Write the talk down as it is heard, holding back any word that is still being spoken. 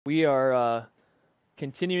We are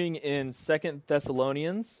continuing in Second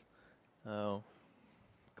Thessalonians. A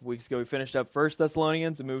couple weeks ago we finished up First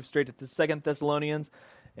Thessalonians and moved straight to the Second Thessalonians.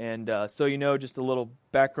 And so you know, just a little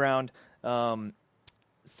background.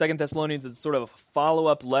 Second Thessalonians is sort of a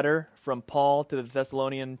follow-up letter from Paul to the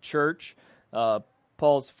Thessalonian church.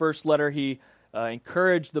 Paul's first letter, he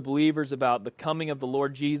encouraged the believers about the coming of the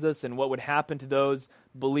Lord Jesus and what would happen to those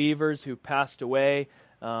believers who passed away,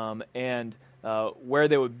 and where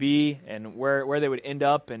they would be and where they would end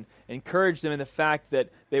up, and encourage them in the fact that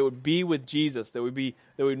they would be with Jesus, they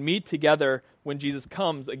would meet together when Jesus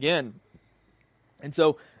comes again. And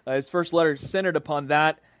so his first letter centered upon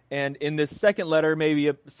that, and in this second letter,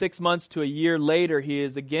 maybe 6 months to a year later, he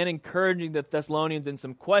is again encouraging the Thessalonians in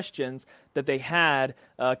some questions that they had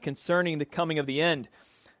concerning the coming of the end.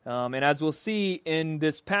 And as we'll see in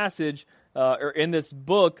this passage, or in this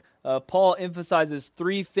book, Paul emphasizes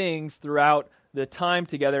three things throughout the time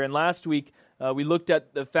together. And last week, we looked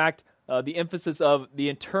at the fact, the emphasis of the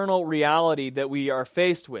eternal reality that we are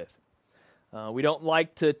faced with. We don't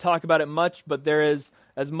like to talk about it much, but there is,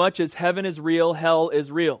 as much as heaven is real, hell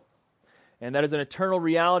is real. And that is an eternal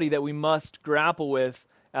reality that we must grapple with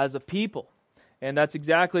as a people. And that's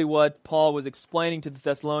exactly what Paul was explaining to the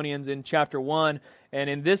Thessalonians in chapter 1. And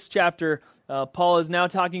in this chapter, Paul is now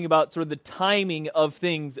talking about sort of the timing of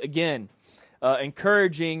things again,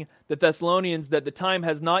 encouraging the Thessalonians that the time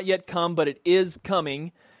has not yet come, but it is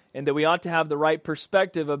coming, and that we ought to have the right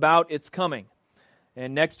perspective about its coming.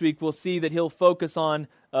 And next week we'll see that he'll focus on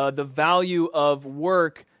the value of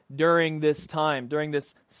work during this time, during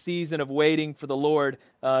this season of waiting for the Lord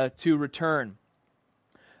to return.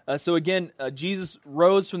 So again, Jesus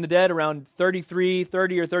rose from the dead around 30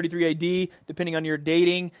 or 33 AD, depending on your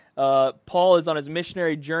dating. Paul is on his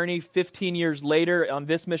missionary journey 15 years later. On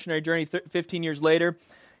this missionary journey, 15 years later,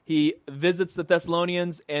 he visits the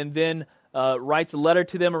Thessalonians and then writes a letter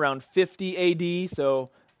to them around 50 AD, so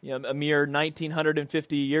a mere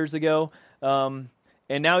 1950 years ago. And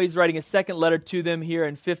now he's writing a second letter to them here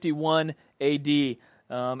in 51 AD,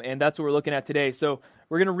 and that's what we're looking at today. So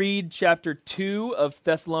we're going to read chapter 2 of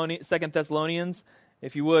 2 Thessalonians.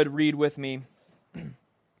 If you would, read with me. 2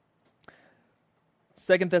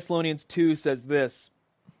 Thessalonians 2 says this: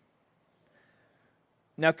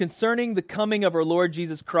 "Now concerning the coming of our Lord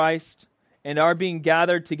Jesus Christ and our being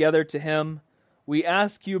gathered together to him, we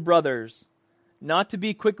ask you, brothers, not to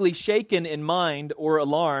be quickly shaken in mind or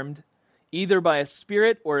alarmed, either by a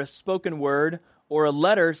spirit or a spoken word or a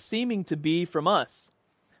letter seeming to be from us,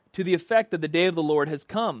 to the effect that the day of the Lord has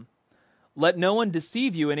come. Let no one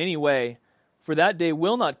deceive you in any way, for that day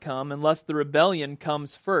will not come unless the rebellion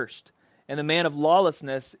comes first, and the man of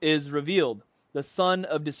lawlessness is revealed, the son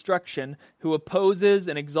of destruction, who opposes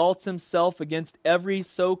and exalts himself against every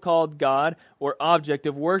so-called God or object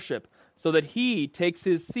of worship, so that he takes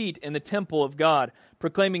his seat in the temple of God,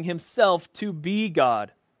 proclaiming himself to be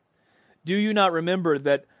God. Do you not remember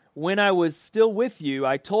that when I was still with you,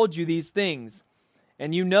 I told you these things?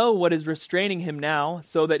 And you know what is restraining him now,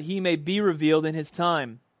 so that he may be revealed in his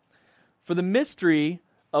time. For the mystery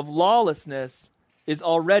of lawlessness is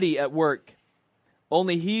already at work.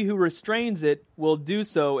 Only he who restrains it will do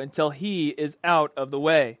so until he is out of the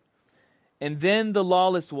way. And then the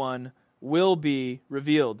lawless one will be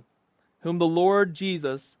revealed, whom the Lord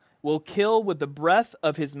Jesus will kill with the breath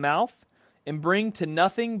of his mouth and bring to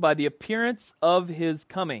nothing by the appearance of his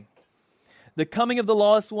coming. The coming of the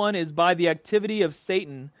lawless one is by the activity of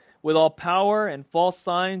Satan, with all power and false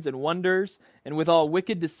signs and wonders, and with all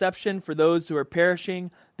wicked deception for those who are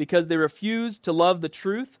perishing, because they refuse to love the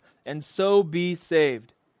truth and so be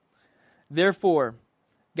saved. Therefore,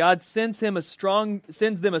 God sends them a strong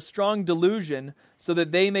delusion, so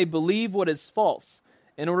that they may believe what is false,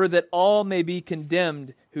 in order that all may be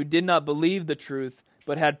condemned who did not believe the truth,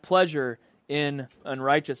 but had pleasure in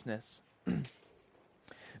unrighteousness.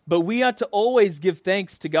 But we ought to always give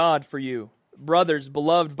thanks to God for you, brothers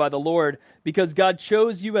beloved by the Lord, because God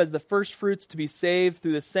chose you as the firstfruits to be saved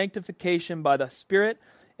through the sanctification by the Spirit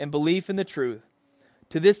and belief in the truth.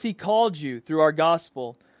 To this he called you through our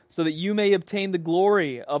gospel, so that you may obtain the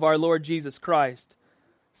glory of our Lord Jesus Christ.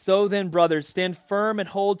 So then, brothers, stand firm and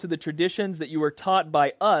hold to the traditions that you were taught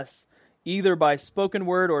by us, either by spoken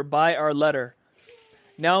word or by our letter.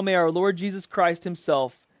 Now may our Lord Jesus Christ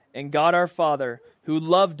himself and God our Father, who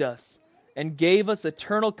loved us and gave us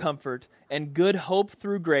eternal comfort and good hope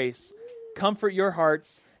through grace, comfort your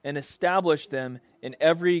hearts and establish them in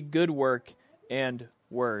every good work and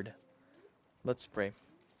word." Let's pray.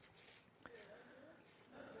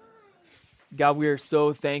 God, we are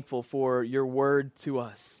so thankful for your word to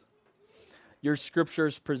us. Your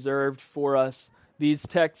scriptures preserved for us these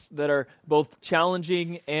texts that are both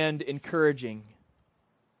challenging and encouraging.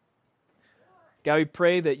 God, we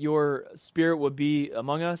pray that your Spirit would be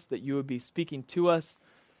among us, that you would be speaking to us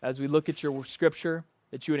as we look at your Scripture,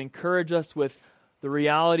 that you would encourage us with the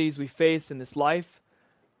realities we face in this life,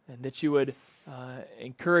 and that you would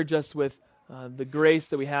encourage us with the grace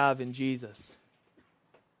that we have in Jesus.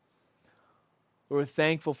 We're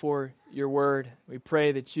thankful for your word. We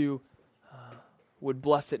pray that you would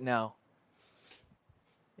bless it now.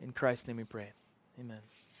 In Christ's name we pray. Amen.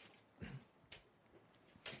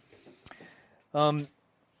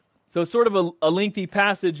 So sort of a lengthy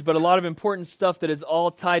passage, but a lot of important stuff that is all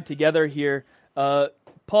tied together here.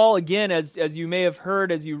 Paul, again, as you may have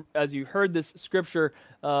heard, as you heard this scripture,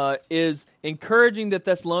 is encouraging the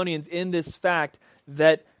Thessalonians in this fact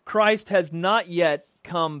that Christ has not yet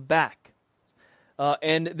come back.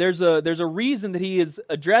 And there's a reason that he is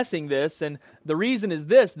addressing this, and the reason is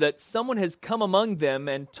this, that someone has come among them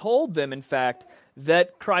and told them, in fact,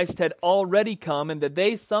 that Christ had already come and that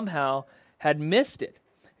they somehow had missed it.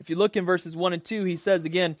 If you look in verses 1 and 2, he says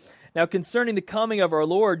again, "Now concerning the coming of our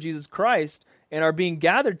Lord Jesus Christ and our being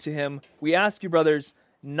gathered to him, we ask you, brothers,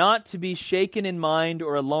 not to be shaken in mind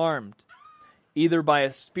or alarmed, either by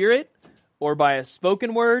a spirit or by a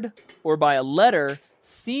spoken word or by a letter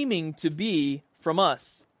seeming to be from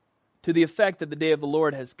us, to the effect that the day of the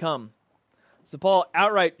Lord has come." So Paul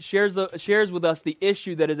outright shares with us the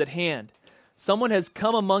issue that is at hand. Someone has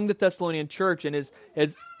come among the Thessalonian church and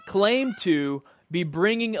has claimed to be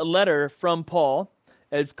bringing a letter from Paul,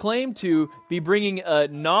 has claimed to be bringing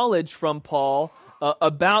knowledge from Paul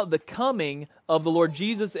about the coming of the Lord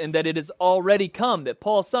Jesus and that it has already come, that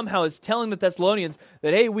Paul somehow is telling the Thessalonians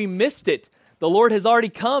that, hey, we missed it. The Lord has already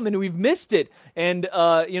come and we've missed it. And,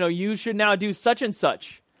 you should now do such and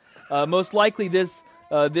such. Most likely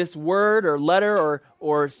this word or letter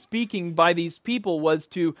or speaking by these people was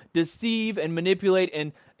to deceive and manipulate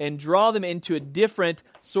and draw them into a different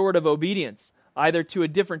sort of obedience, either to a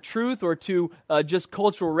different truth or to just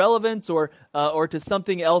cultural relevance or to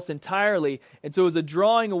something else entirely. And so it was a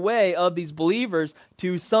drawing away of these believers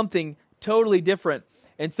to something totally different.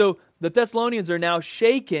 And so the Thessalonians are now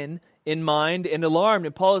shaken in mind and alarmed.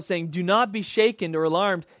 And Paul is saying, do not be shaken or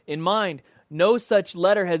alarmed in mind. No such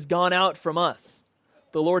letter has gone out from us.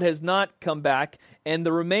 The Lord has not come back. And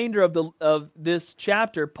the remainder of this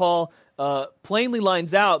chapter, Paul plainly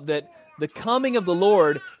lines out that the coming of the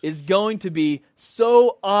Lord is going to be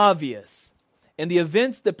so obvious, and the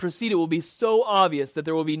events that precede it will be so obvious that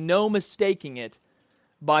there will be no mistaking it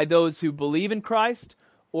by those who believe in Christ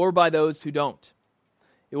or by those who don't.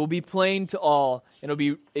 It will be plain to all, and it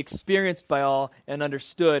will be experienced by all and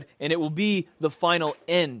understood, and it will be the final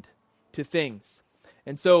end to things.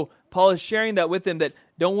 And so Paul is sharing that with them, that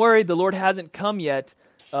don't worry, the Lord hasn't come yet.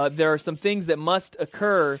 There are some things that must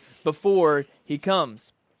occur before he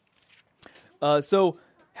comes. So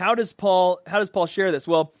how does Paul share this?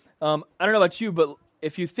 Well, I don't know about you, but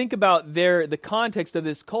if you think about the context of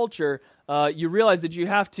this culture, you realize that you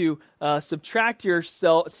have to subtract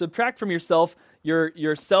from yourself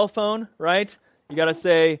your cell phone, right? You got to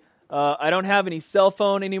say, I don't have any cell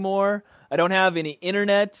phone anymore. I don't have any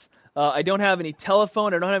internet. I don't have any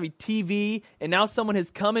telephone. I don't have any TV. And now someone has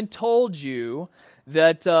come and told you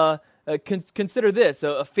that, consider this,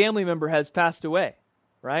 a family member has passed away,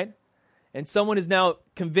 right? And someone is now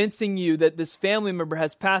convincing you that this family member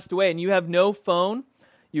has passed away, and you have no phone,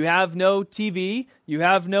 you have no TV, you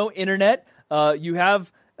have no internet, you have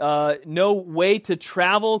no way to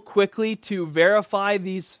travel quickly to verify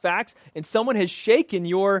these facts, and someone has shaken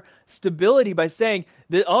your stability by saying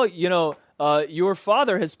that, your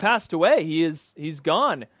father has passed away, he's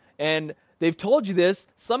gone, and they've told you this,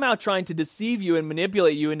 somehow trying to deceive you and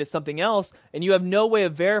manipulate you into something else, and you have no way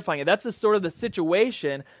of verifying it. That's the sort of the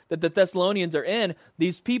situation that the Thessalonians are in.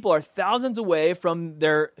 These people are thousands away from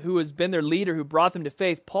who has been their leader, who brought them to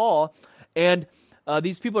faith, Paul, and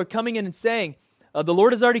these people are coming in and saying, the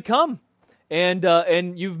Lord has already come, and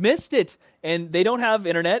you've missed it. And they don't have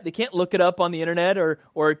internet. They can't look it up on the internet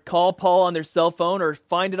or call Paul on their cell phone or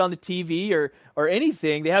find it on the TV or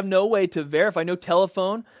anything. They have no way to verify, no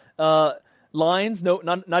telephone lines,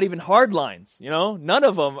 not even hard lines, none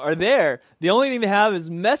of them are there. The only thing they have is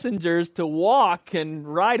messengers to walk and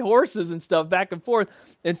ride horses and stuff back and forth.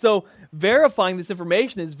 And so verifying this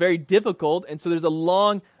information is very difficult, and so there's a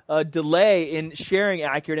long delay in sharing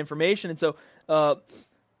accurate information. And so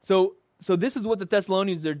this is what the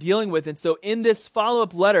Thessalonians are dealing with. And so in this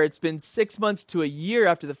follow-up letter, it's been 6 months to a year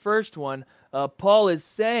after the first one, Paul is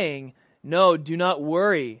saying, no, do not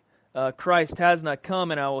worry. Christ has not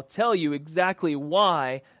come, and I will tell you exactly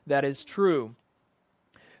why that is true.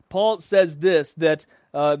 Paul says this, that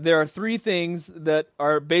there are three things that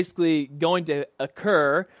are basically going to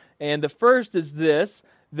occur. And the first is this,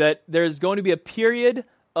 that there's going to be a period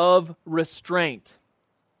of restraint.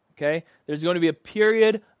 Okay? There's going to be a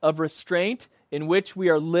period of restraint in which we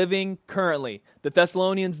are living currently. The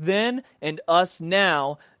Thessalonians then and us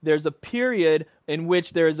now, there's a period in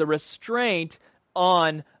which there is a restraint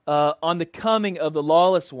on the coming of the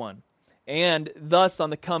lawless one, and thus on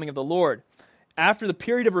the coming of the Lord. After the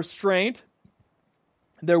period of restraint,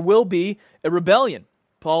 there will be a rebellion.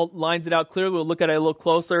 Paul lines it out clearly. We'll look at it a little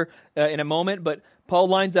closer in a moment, but Paul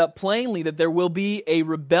lines out plainly that there will be a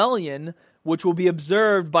rebellion which will be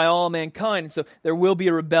observed by all mankind. And so there will be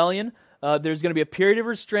a rebellion. There's going to be a period of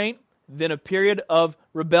restraint, then a period of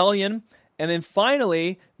rebellion, and then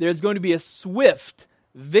finally there's going to be a swift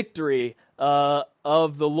victory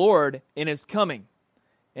of the Lord in His coming.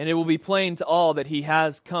 And it will be plain to all that He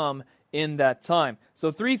has come in that time.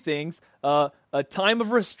 So three things, a time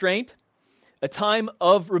of restraint, a time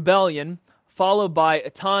of rebellion, followed by a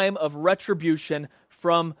time of retribution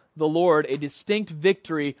from the Lord, a distinct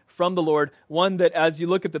victory from the Lord, one that, as you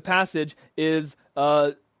look at the passage, is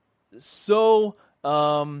so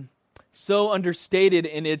understated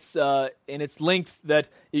in its length that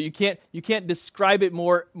you can't describe it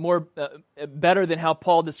more better than how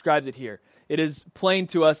Paul describes it here. It is plain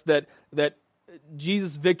to us that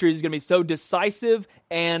Jesus' victory is going to be so decisive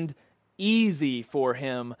and easy for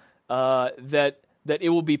Him that it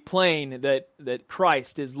will be plain that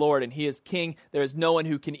Christ is Lord and He is King. There is no one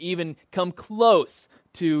who can even come close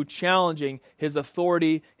to challenging His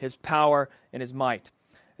authority, His power, and His might.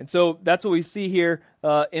 And so that's what we see here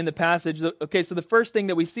in the passage. Okay, so the first thing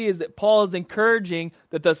that we see is that Paul is encouraging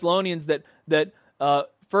the Thessalonians that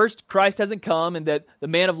first, Christ hasn't come, and that the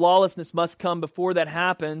man of lawlessness must come before that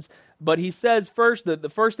happens. But he says first that the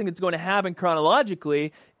first thing that's going to happen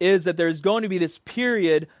chronologically is that there's going to be this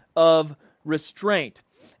period of restraint.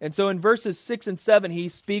 And so in verses 6 and 7, he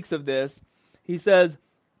speaks of this. He says,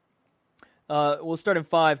 we'll start in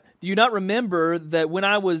 5. Do you not remember that when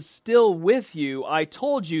I was still with you, I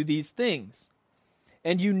told you these things?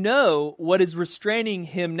 And you know what is restraining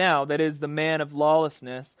him now, that is the man of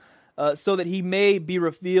lawlessness, so that he may be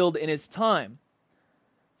revealed in his time.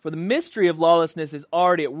 For the mystery of lawlessness is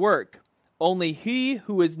already at work. Only he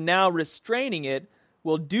who is now restraining it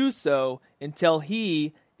will do so until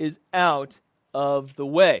he is out of the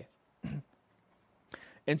way.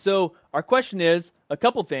 And so our question is a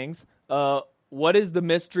couple things. What is the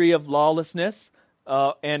mystery of lawlessness?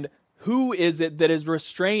 And who is it that is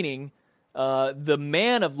restraining the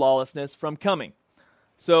man of lawlessness from coming?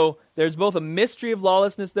 So there's both a mystery of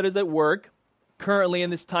lawlessness that is at work currently in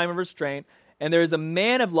this time of restraint, and there is a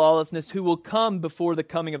man of lawlessness who will come before the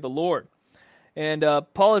coming of the Lord. And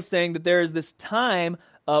Paul is saying that there is this time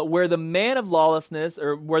where the man of lawlessness,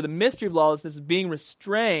 or where the mystery of lawlessness is being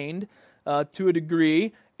restrained to a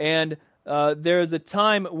degree, and there is a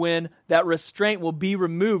time when that restraint will be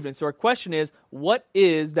removed. And so our question is, what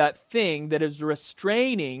is that thing that is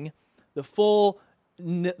restraining the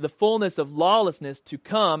fullness of lawlessness to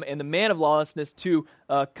come, and the man of lawlessness to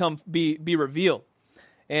be revealed?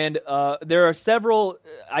 And there are several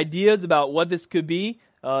ideas about what this could be.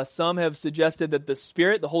 Some have suggested that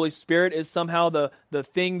the Holy Spirit, is somehow the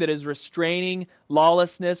thing that is restraining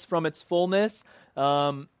lawlessness from its fullness.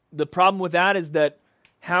 The problem with that is that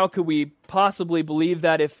how could we possibly believe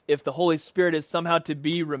that if the Holy Spirit is somehow to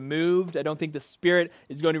be removed? I don't think the Spirit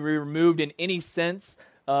is going to be removed in any sense.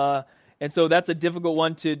 And so that's a difficult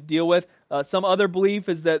one to deal with. Some other belief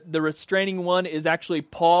is that the restraining one is actually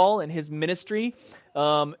Paul and his ministry.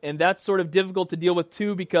 And that's sort of difficult to deal with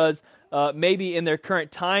too, because maybe in their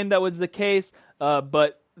current time that was the case,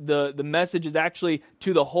 but the message is actually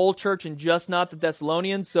to the whole church and just not the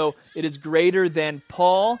Thessalonians, so it is greater than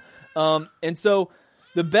Paul. And so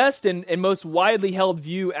the best and most widely held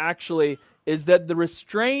view actually is that the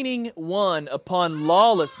restraining one upon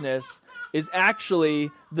lawlessness is actually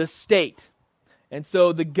the state. And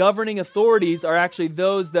so the governing authorities are actually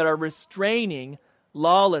those that are restraining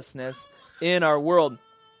lawlessness in our world.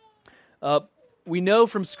 We know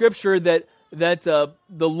from Scripture that the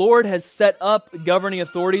Lord has set up governing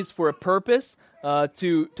authorities for a purpose,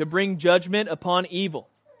 to bring judgment upon evil,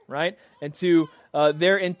 right? And to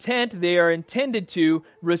their intent, they are intended to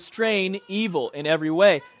restrain evil in every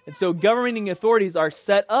way. And so governing authorities are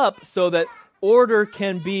set up so that order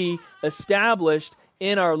can be established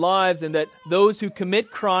in our lives, and that those who commit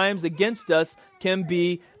crimes against us can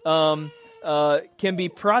be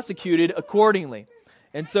prosecuted accordingly.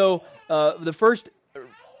 And so the first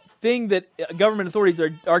thing that government authorities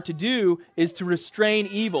are to do is to restrain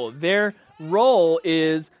evil. Their role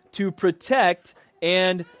is to protect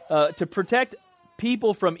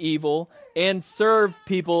people from evil and serve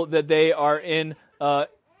people that they are in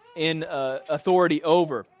authority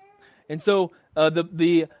over. And so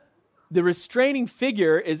the restraining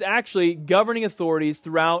figure is actually governing authorities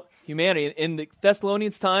throughout humanity. In the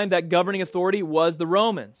Thessalonians' time, that governing authority was the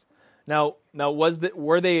Romans. Now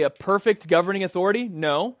were they a perfect governing authority?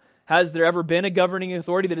 No. Has there ever been a governing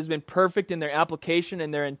authority that has been perfect in their application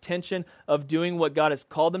and their intention of doing what God has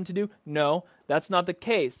called them to do? No, that's not the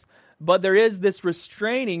case. But there is this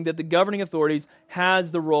restraining that the governing authorities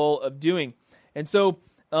has the role of doing. And so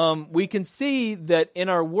we can see that in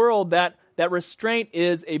our world that restraint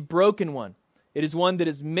is a broken one. It is one that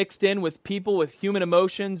is mixed in with people with human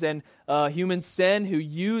emotions and human sin who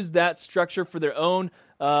use that structure for their own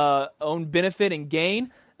benefit and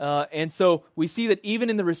gain. And so we see that even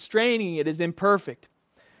in the restraining, it is imperfect.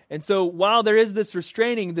 And so while there is this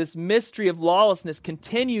restraining, this mystery of lawlessness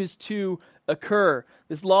continues to occur.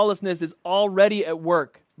 This lawlessness is already at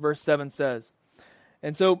work, verse 7 says.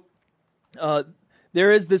 And so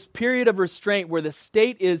there is this period of restraint where the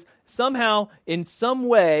state is somehow, in some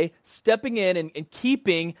way, stepping in and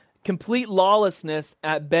keeping complete lawlessness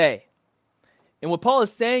at bay. And what Paul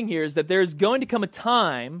is saying here is that there is going to come a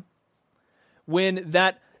time when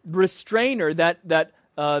that restrainer,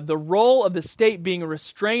 the role of the state being a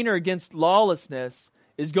restrainer against lawlessness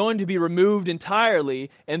is going to be removed entirely,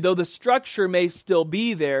 and though the structure may still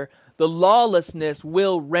be there, the lawlessness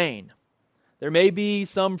will reign. There may be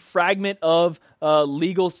some fragment of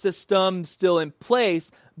legal system still in place,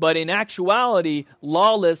 but in actuality,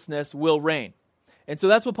 lawlessness will reign. And so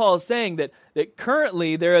that's what Paul is saying, that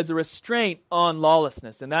currently there is a restraint on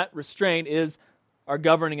lawlessness, and that restraint is our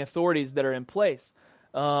governing authorities that are in place.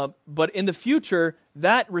 But in the future,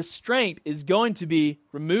 that restraint is going to be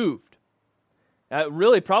removed.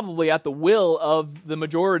 Really probably at the will of the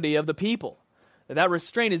majority of the people. That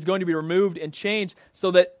restraint is going to be removed and changed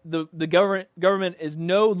so that the government is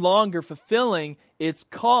no longer fulfilling its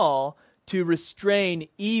call to restrain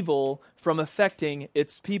evil from affecting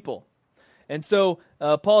its people. And so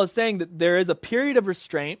Paul is saying that there is a period of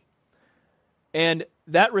restraint, and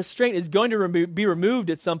that restraint is going to be removed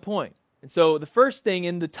at some point. And so the first thing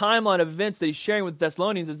in the timeline of events that he's sharing with the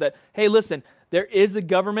Thessalonians is that, hey, listen, there is a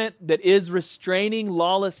government that is restraining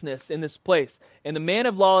lawlessness in this place. And the man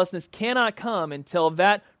of lawlessness cannot come until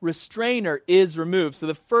that restrainer is removed. So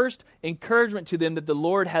the first encouragement to them that the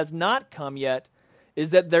Lord has not come yet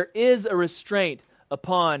is that there is a restraint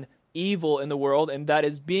upon evil in the world, and that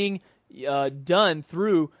is being done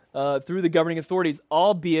through the governing authorities,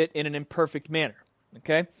 albeit in an imperfect manner.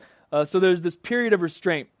 Okay? So there's this period of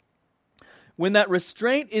restraint. When that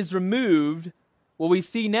restraint is removed, what we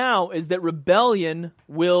see now is that rebellion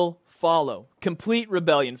will follow. Complete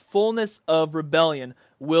rebellion, fullness of rebellion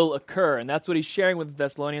will occur. And that's what he's sharing with the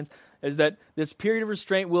Thessalonians, is that this period of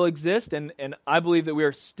restraint will exist, and I believe that we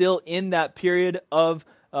are still in that period of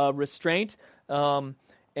restraint. And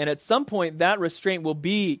at some point, that restraint will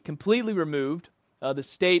be completely removed. The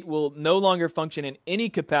state will no longer function in any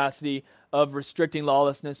capacity of restricting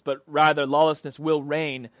lawlessness, but rather lawlessness will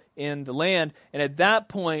reign in the land. And at that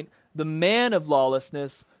point, the man of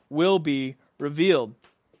lawlessness will be revealed.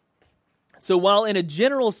 So while in a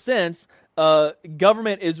general sense,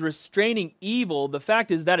 government is restraining evil, the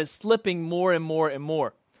fact is that is slipping more and more and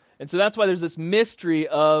more. And so that's why there's this mystery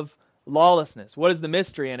of lawlessness. What is the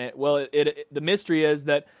mystery in it? Well, the mystery is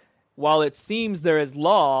that while it seems there is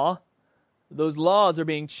law, those laws are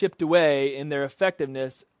being chipped away in their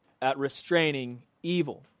effectiveness at restraining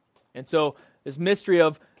evil. And so this mystery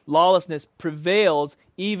of lawlessness prevails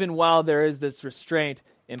even while there is this restraint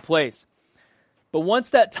in place. But once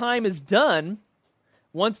that time is done,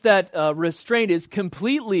 once that restraint is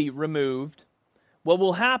completely removed, what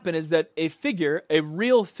will happen is that a figure, a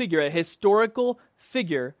real figure, a historical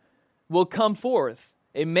figure will come forth,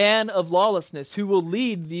 a man of lawlessness who will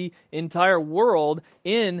lead the entire world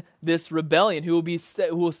in this rebellion, who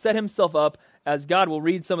will set himself up as God. We'll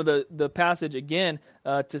read some of the passage again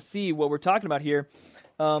to see what we're talking about here.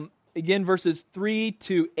 Again, verses 3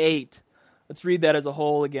 to 8. Let's read that as a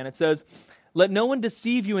whole again. It says, "Let no one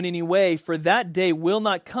deceive you in any way, for that day will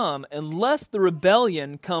not come unless the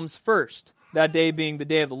rebellion comes first," that day being the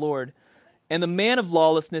day of the Lord, "and the man of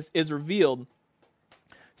lawlessness is revealed."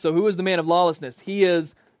 So who is the man of lawlessness? He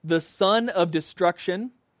is the son of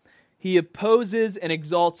destruction. He opposes and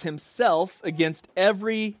exalts himself against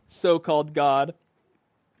every so-called God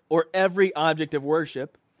or every object of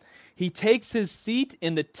worship. He takes his seat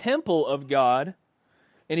in the temple of God,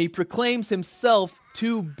 and he proclaims himself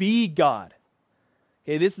to be God.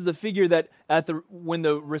 Okay, this is a figure that when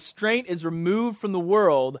the restraint is removed from the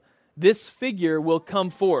world, this figure will come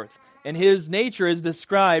forth, and his nature is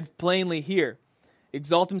described plainly here.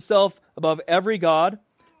 Exalt himself above every god,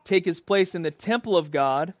 take his place in the temple of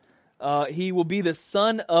God. He will be the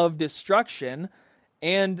son of destruction,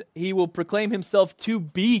 and he will proclaim himself to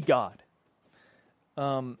be God.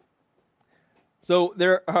 So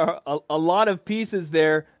there are a lot of pieces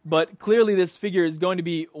there, but clearly this figure is going to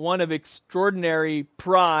be one of extraordinary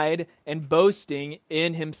pride and boasting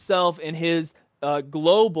in himself, in his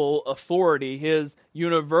global authority, his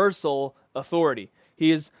universal authority.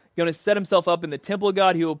 He is going to set himself up in the temple of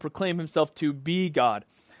God. He will proclaim himself to be God.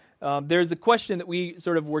 There's a question that we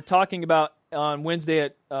sort of were talking about on Wednesday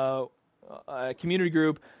at a community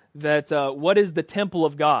group, that what is the temple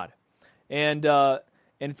of God? And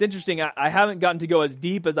it's interesting, I haven't gotten to go as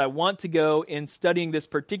deep as I want to go in studying this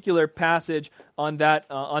particular passage on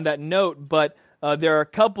that note, but there are a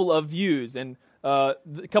couple of views, and a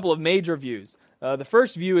couple of major views. The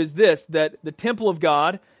first view is this, that the temple of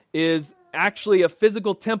God is actually a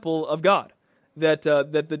physical temple of God, that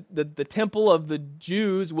the temple of the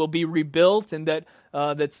Jews will be rebuilt, and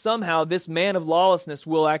that somehow this man of lawlessness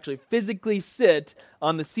will actually physically sit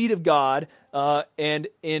on the seat of God, and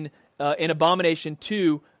in abomination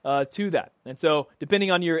to that. And so, depending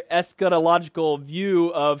on your eschatological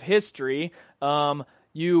view of history,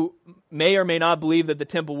 you may or may not believe that the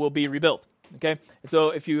temple will be rebuilt. Okay? And so,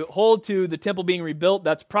 if you hold to the temple being rebuilt,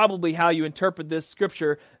 that's probably how you interpret this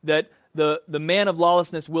scripture, that the man of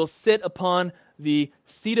lawlessness will sit upon the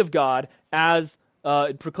seat of God as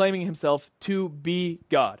proclaiming himself to be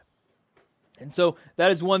God. And so,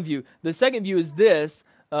 that is one view. The second view is this,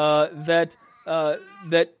 that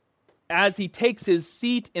as he takes his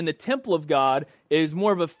seat in the temple of God, is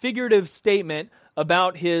more of a figurative statement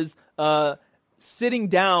about his sitting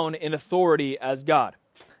down in authority as God.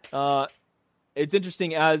 It's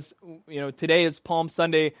interesting, as today is Palm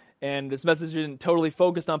Sunday, and this message isn't totally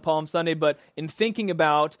focused on Palm Sunday, but in thinking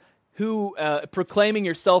about who proclaiming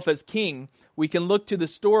yourself as king, we can look to the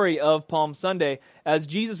story of Palm Sunday. As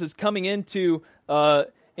Jesus is coming into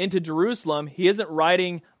Jerusalem, he isn't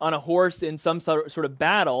riding on a horse in some sort of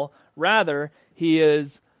battle. Rather, he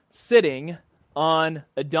is sitting on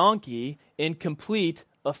a donkey in complete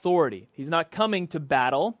authority. He's not coming to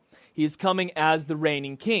battle. He is coming as the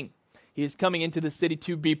reigning king. He is coming into the city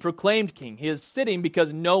to be proclaimed king. He is sitting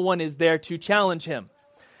because no one is there to challenge him.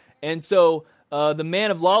 And so the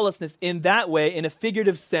man of lawlessness, in that way, in a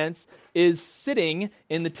figurative sense, is sitting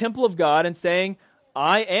in the temple of God and saying,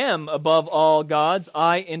 I am above all gods.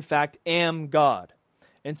 I, in fact, am God.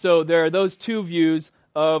 And so there are those two views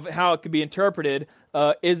of how it could be interpreted.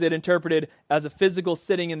 Is it interpreted as a physical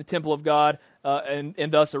sitting in the temple of God,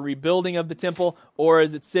 and thus a rebuilding of the temple, or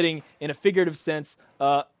is it sitting in a figurative sense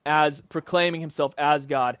as proclaiming himself as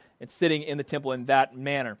God and sitting in the temple in that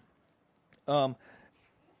manner? I'm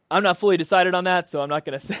not fully decided on that, so I'm not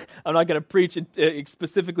going to preach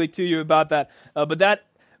specifically to you about that.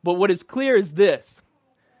 But what is clear is this: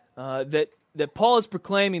 that Paul is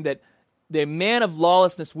proclaiming that the man of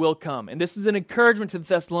lawlessness will come. And this is an encouragement to the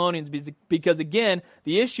Thessalonians, because again,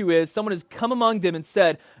 the issue is someone has come among them and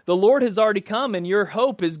said, the Lord has already come and your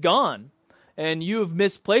hope is gone. And you have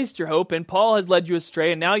misplaced your hope, and Paul has led you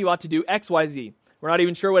astray, and now you ought to do X, Y, Z. We're not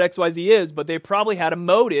even sure what X, Y, Z is, but they probably had a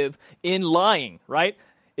motive in lying, right?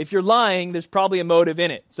 If you're lying, there's probably a motive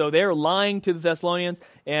in it. So they're lying to the Thessalonians,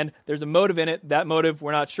 and there's a motive in it. That motive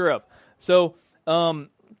we're not sure of. So Paul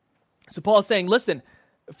is saying, listen,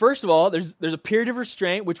 first of all, there's a period of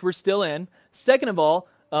restraint, which we're still in. Second of all,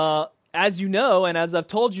 as you know, and as I've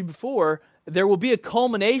told you before, there will be a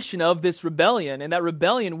culmination of this rebellion, and that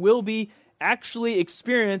rebellion will be actually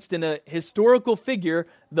experienced in a historical figure,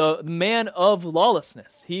 the man of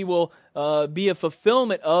lawlessness. He will be a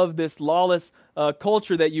fulfillment of this lawless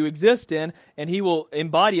culture that you exist in, and he will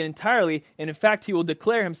embody it entirely, and in fact, he will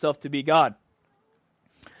declare himself to be God.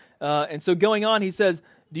 And so going on, he says,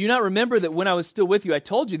 do you not remember that when I was still with you, I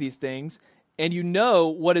told you these things, and you know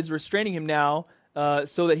what is restraining him now,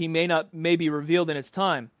 so that he may be revealed in his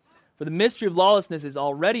time? For the mystery of lawlessness is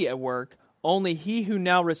already at work. Only he who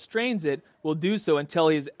now restrains it will do so until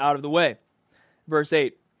he is out of the way. Verse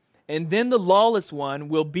 8, and then the lawless one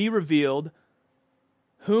will be revealed,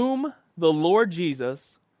 whom the Lord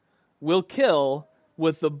Jesus will kill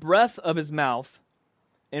with the breath of his mouth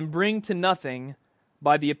and bring to nothing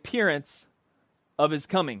by the appearance of his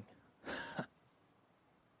coming.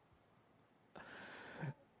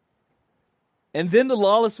 And then the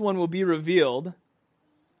lawless one will be revealed,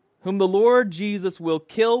 whom the Lord Jesus will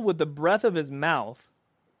kill with the breath of his mouth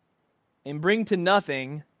and bring to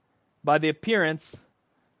nothing by the appearance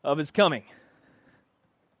of his coming.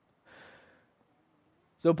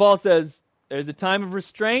 So Paul says there's a time of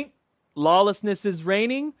restraint. Lawlessness is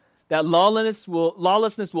reigning. That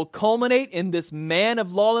lawlessness will culminate in this man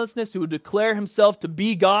of lawlessness who will declare himself to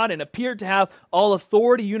be God and appear to have all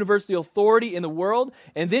authority, universal authority in the world.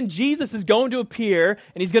 And then Jesus is going to appear,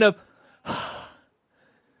 and he's going to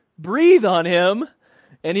breathe on him,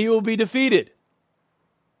 and he will be defeated.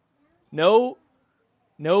 No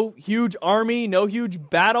huge army, no huge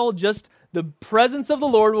battle, just the presence of the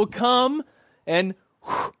Lord will come and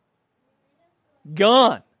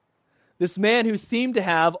gone. This man who seemed to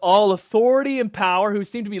have all authority and power, who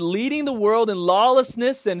seemed to be leading the world in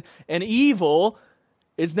lawlessness and evil,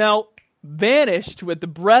 is now vanished with the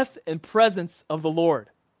breath and presence of the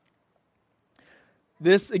Lord.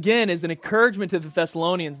 This, again, is an encouragement to the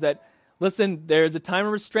Thessalonians that, listen, there's a time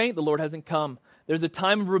of restraint, the Lord hasn't come. There's a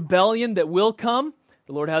time of rebellion that will come,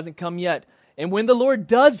 the Lord hasn't come yet. And when the Lord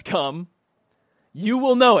does come, you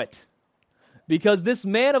will know it. Because this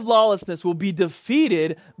man of lawlessness will be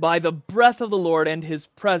defeated by the breath of the Lord and his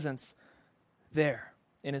presence there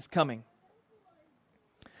in his coming.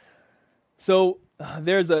 So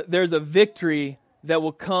there's a victory that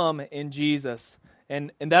will come in Jesus.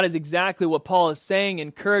 And that is exactly what Paul is saying,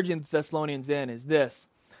 encouraging the Thessalonians in, is this,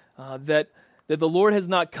 that the Lord has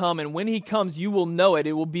not come, and when he comes, you will know it.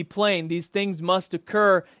 It will be plain. These things must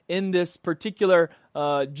occur in this particular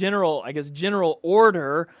general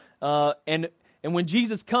order, and when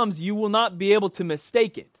Jesus comes, you will not be able to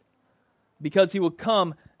mistake it, because he will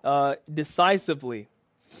come decisively.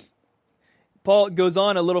 Paul goes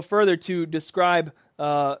on a little further to describe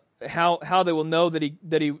how they will know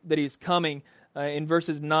that he's coming in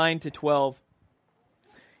verses 9 to 12.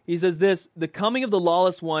 He says this: the coming of the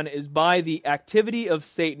lawless one is by the activity of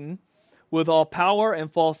Satan, with all power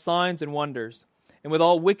and false signs and wonders, and with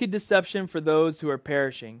all wicked deception for those who are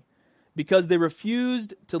perishing, because they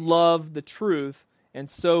refused to love the truth and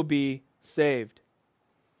so be saved.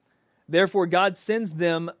 Therefore God sends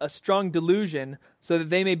them a strong delusion, so that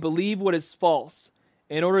they may believe what is false,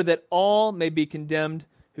 in order that all may be condemned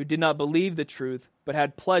who did not believe the truth, but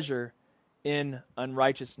had pleasure in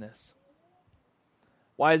unrighteousness.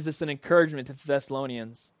 Why is this an encouragement to the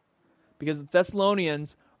Thessalonians? Because the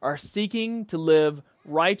Thessalonians are seeking to live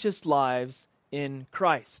righteous lives in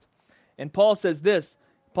Christ. And Paul says this: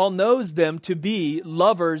 Paul knows them to be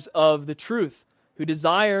lovers of the truth, who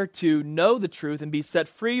desire to know the truth and be set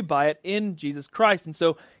free by it in Jesus Christ. And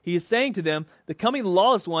so he is saying to them, the coming of the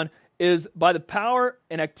lawless one is by the power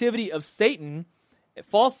and activity of Satan,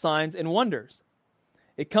 false signs and wonders.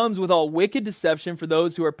 It comes with all wicked deception for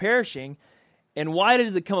those who are perishing. And why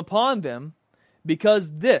does it come upon them? Because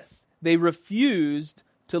they refused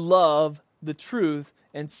to love the truth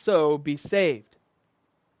and so be saved.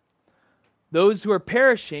 Those who are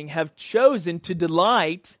perishing have chosen to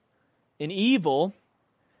delight in evil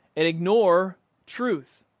and ignore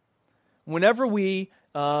truth. Whenever we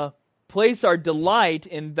place our delight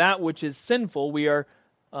in that which is sinful, we are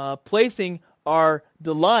placing our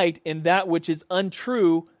delight in that which is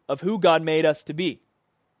untrue of who God made us to be.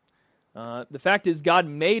 The fact is, God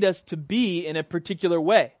made us to be in a particular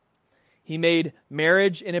way. He made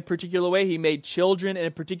marriage in a particular way. He made children in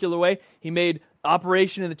a particular way. He made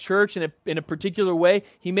operation in the church in a particular way.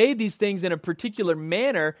 He made these things in a particular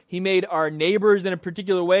manner. He made our neighbors in a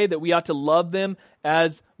particular way, that we ought to love them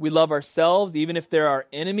as we love ourselves, even if they're our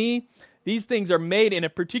enemy. These things are made in a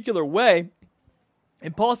particular way.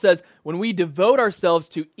 And Paul says, when we devote ourselves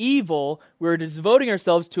to evil, we're devoting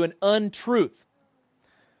ourselves to an untruth.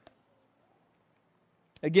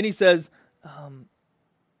 Again, he says,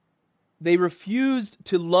 they refused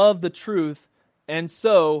to love the truth and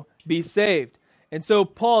so be saved. And so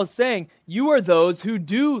Paul is saying, you are those who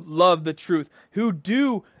do love the truth,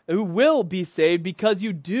 who will be saved because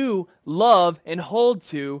you do love and hold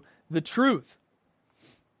to the truth.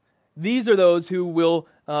 These are those who will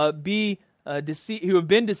who have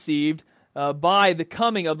been deceived by the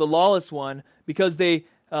coming of the lawless one, because they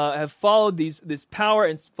have followed this power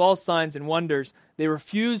and false signs and wonders. They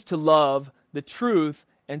refuse to love the truth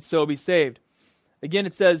and so be saved. Again,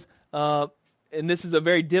 it says, and this is a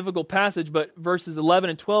very difficult passage, but verses 11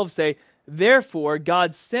 and 12 say, therefore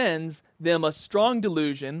God sends them a strong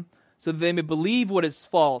delusion, so that they may believe what is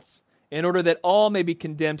false, in order that all may be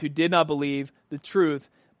condemned who did not believe the truth,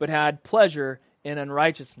 but had pleasure in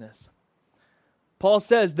unrighteousness. Paul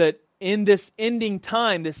says that in this ending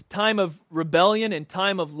time, this time of rebellion and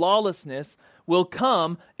time of lawlessness, will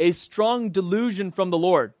come a strong delusion from the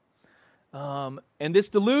Lord. And this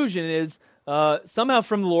delusion is somehow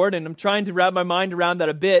from the Lord, and I'm trying to wrap my mind around that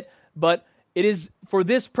a bit, but it is for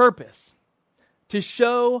this purpose, to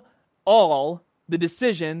show all the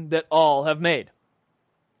decision that all have made.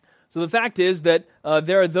 So the fact is that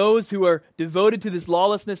there are those who are devoted to this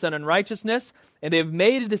lawlessness and unrighteousness, and they have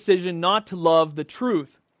made a decision not to love the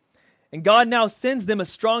truth. And God now sends them a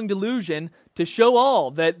strong delusion to show all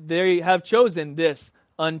that they have chosen this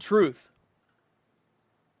untruth.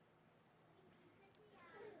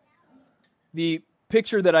 The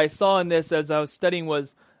picture that I saw in this as I was studying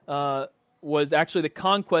was actually the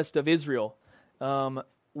conquest of Israel.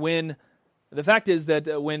 When the fact is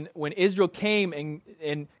that when Israel came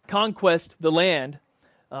and conquest the land,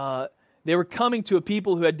 they were coming to a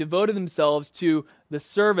people who had devoted themselves to the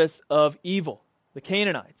service of evil, the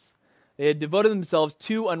Canaanites. They had devoted themselves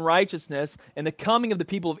to unrighteousness, and the coming of the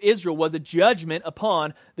people of Israel was a judgment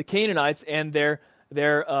upon the Canaanites and their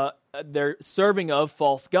serving of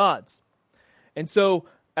false gods. And so,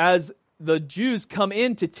 as the Jews come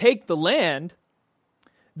in to take the land,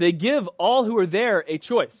 they give all who are there a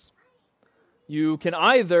choice. You can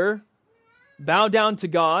either bow down to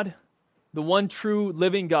God, the one true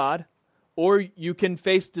living God, or you can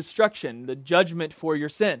face destruction, the judgment for your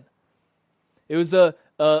sin. It was a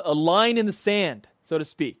line in the sand, so to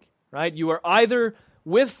speak, right? You are either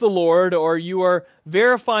with the Lord or you are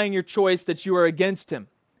verifying your choice that you are against Him.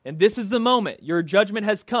 And this is the moment. Your judgment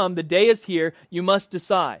has come. The day is here. You must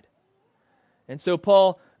decide. And so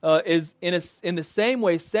Paul is in the same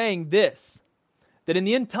way saying this, that in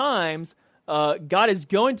the end times, God is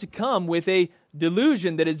going to come with a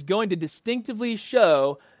delusion that is going to distinctively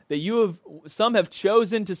show that some have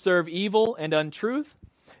chosen to serve evil and untruth,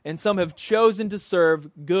 and some have chosen to serve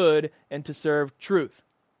good and to serve truth.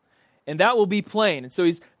 And that will be plain. And so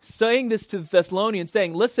he's saying this to the Thessalonians,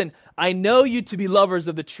 saying, listen, I know you to be lovers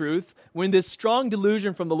of the truth. When this strong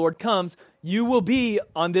delusion from the Lord comes, you will be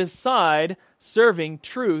on this side serving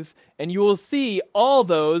truth, and you will see all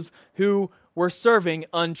those who were serving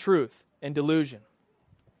untruth and delusion.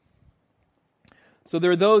 So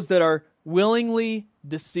there are those that are willingly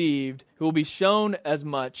deceived who will be shown as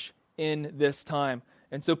much in this time.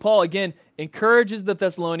 And so Paul, again, encourages the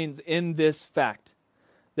Thessalonians in this fact,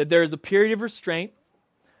 that there is a period of restraint,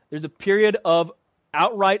 there's a period of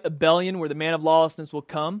outright rebellion where the man of lawlessness will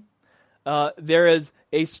come. There is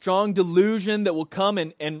a strong delusion that will come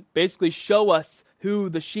and basically show us who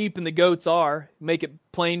the sheep and the goats are, make it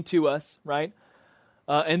plain to us, right?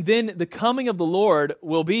 And then the coming of the Lord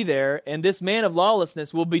will be there, and this man of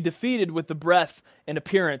lawlessness will be defeated with the breath and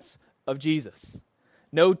appearance of Jesus.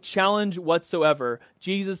 No challenge whatsoever.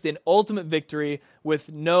 Jesus in ultimate victory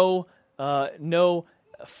with no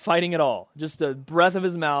fighting at all. Just the breath of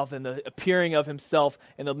his mouth and the appearing of himself,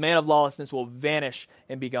 and the man of lawlessness will vanish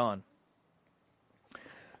and be gone.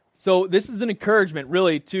 So this is an encouragement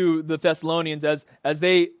really to the Thessalonians as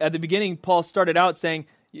they, at the beginning, Paul started out saying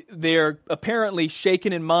they're apparently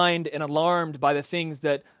shaken in mind and alarmed by the things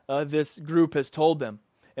that this group has told them.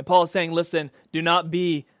 And Paul is saying, listen, do not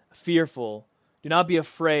be fearful. Do not be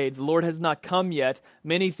afraid. The Lord has not come yet.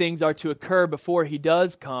 Many things are to occur before He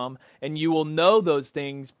does come, and you will know those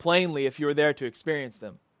things plainly if you were there to experience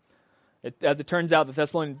them. As it turns out, the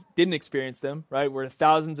Thessalonians didn't experience them, right? We're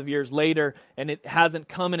thousands of years later, and it hasn't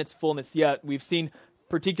come in its fullness yet. We've seen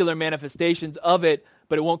particular manifestations of it,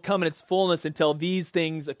 but it won't come in its fullness until these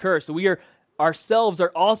things occur. So we ourselves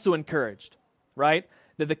are also encouraged, right?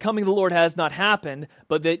 That the coming of the Lord has not happened,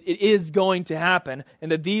 but that it is going to happen,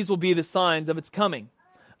 and that these will be the signs of its coming.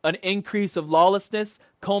 An increase of lawlessness,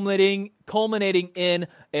 culminating in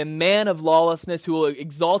a man of lawlessness who will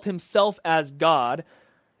exalt himself as God,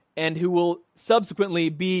 and who will subsequently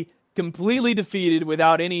be completely defeated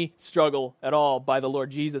without any struggle at all by the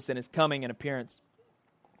Lord Jesus in His coming and appearance.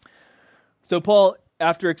 So Paul,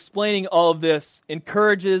 after explaining all of this,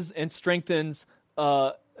 encourages and strengthens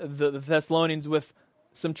the Thessalonians with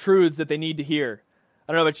some truths that they need to hear.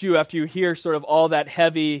 I don't know about you, after you hear sort of all that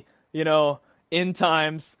heavy, end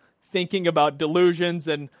times thinking about delusions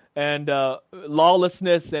and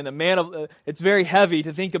lawlessness and a man of, it's very heavy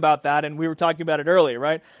to think about that, and we were talking about it earlier,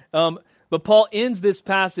 right? But Paul ends this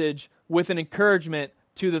passage with an encouragement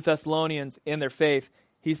to the Thessalonians in their faith.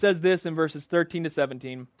 He says this in verses 13 to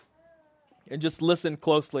 17, and just listen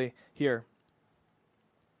closely here.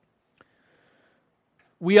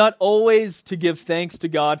 We ought always to give thanks to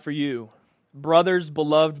God for you, brothers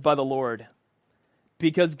beloved by the Lord,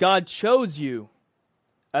 because God chose you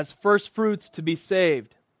as first fruits to be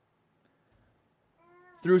saved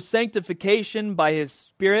through sanctification by His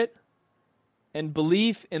Spirit and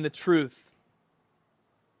belief in the truth.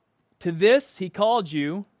 To this He called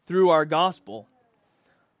you through our gospel,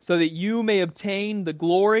 so that you may obtain the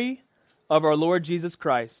glory of our Lord Jesus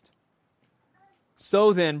Christ.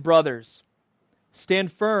 So then, brothers,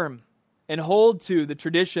 stand firm and hold to the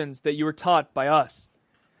traditions that you were taught by us,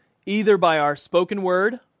 either by our spoken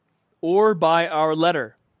word or by our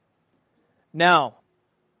letter. Now,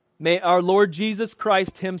 may our Lord Jesus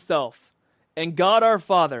Christ himself and God our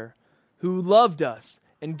Father, who loved us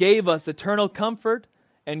and gave us eternal comfort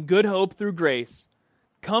and good hope through grace,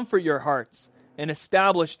 comfort your hearts and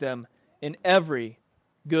establish them in every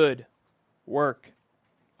good work.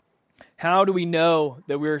 How do we know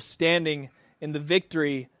that we are standing in the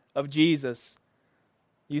victory of Jesus?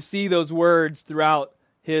 You see those words throughout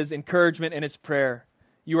his encouragement and his prayer.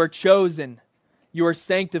 You are chosen. You are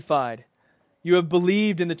sanctified. You have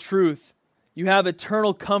believed in the truth. You have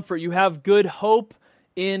eternal comfort. You have good hope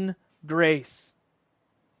in grace.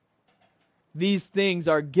 These things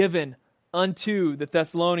are given unto the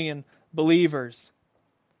Thessalonian believers.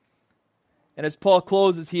 And as Paul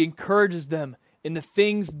closes, he encourages them in the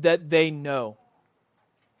things that they know.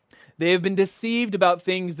 They have been deceived about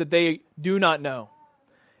things that they do not know.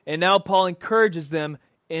 And now Paul encourages them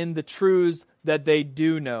in the truths that they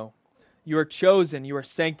do know. You are chosen. You are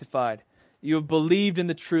sanctified. You have believed in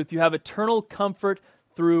the truth. You have eternal comfort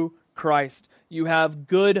through Christ. You have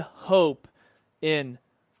good hope in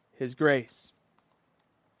his grace.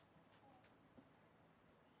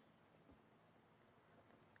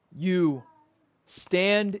 You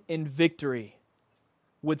stand in victory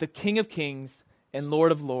with the King of Kings and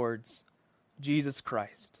Lord of Lords, Jesus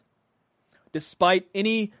Christ. Despite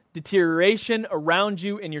any deterioration around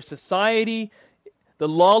you in your society, the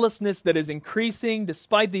lawlessness that is increasing,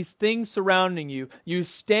 despite these things surrounding you, you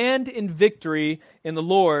stand in victory in the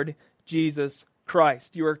Lord Jesus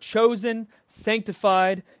Christ. You are chosen,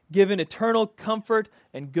 sanctified, given eternal comfort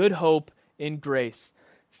and good hope in grace.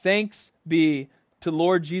 Thanks be to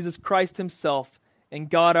Lord Jesus Christ himself and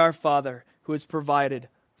God our Father, who has provided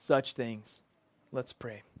such things. Let's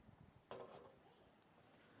pray.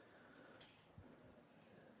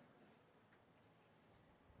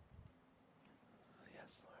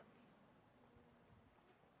 Yes, Lord.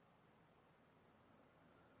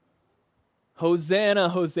 Hosanna,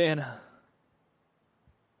 Hosanna.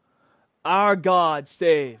 Our God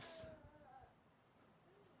saves.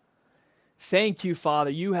 Thank you,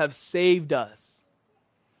 Father. You have saved us.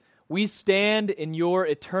 We stand in your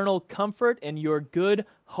eternal comfort and your good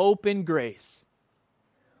hope and grace.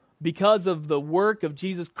 Because of the work of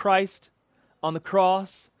Jesus Christ on the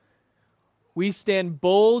cross, we stand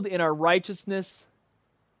bold in our righteousness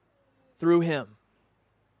through him.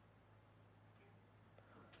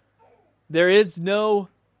 There is no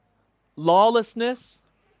lawlessness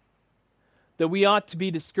that we ought to be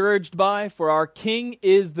discouraged by, for our King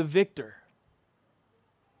is the victor.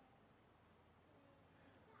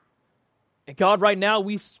 And God, right now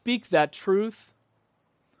we speak that truth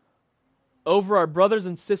over our brothers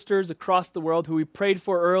and sisters across the world who we prayed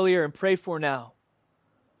for earlier and pray for now,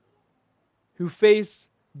 who face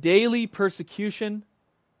daily persecution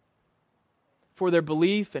for their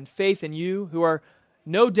belief and faith in you, who are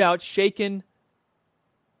no doubt shaken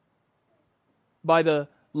by the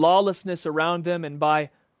lawlessness around them and by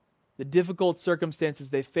the difficult circumstances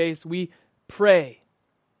they face. We pray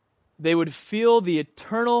they would feel the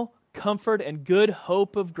eternal comfort and good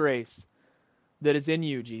hope of grace that is in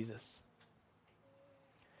you, Jesus.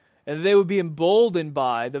 And they would be emboldened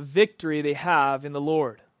by the victory they have in the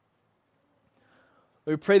Lord.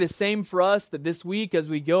 We pray the same for us, that this week as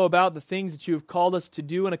we go about the things that you have called us to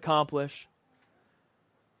do and accomplish,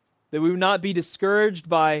 that we would not be discouraged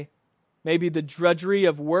by maybe the drudgery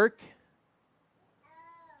of work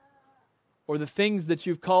or the things that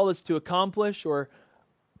you've called us to accomplish or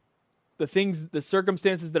the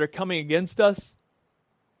circumstances that are coming against us,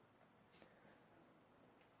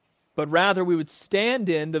 but rather we would stand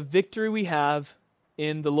in the victory we have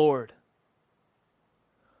in the Lord.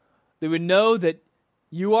 They would know that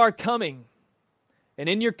you are coming, and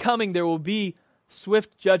in your coming there will be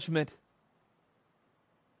swift judgment,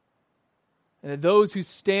 and that those who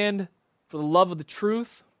stand for the love of the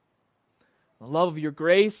truth, the love of your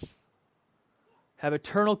grace, have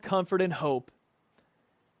eternal comfort and hope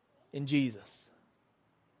in Jesus.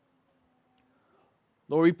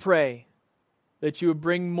 Lord, we pray that you would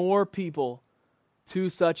bring more people to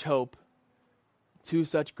such hope, to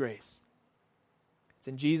such grace. It's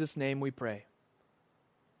in Jesus' name we pray.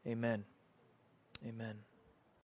 Amen. Amen.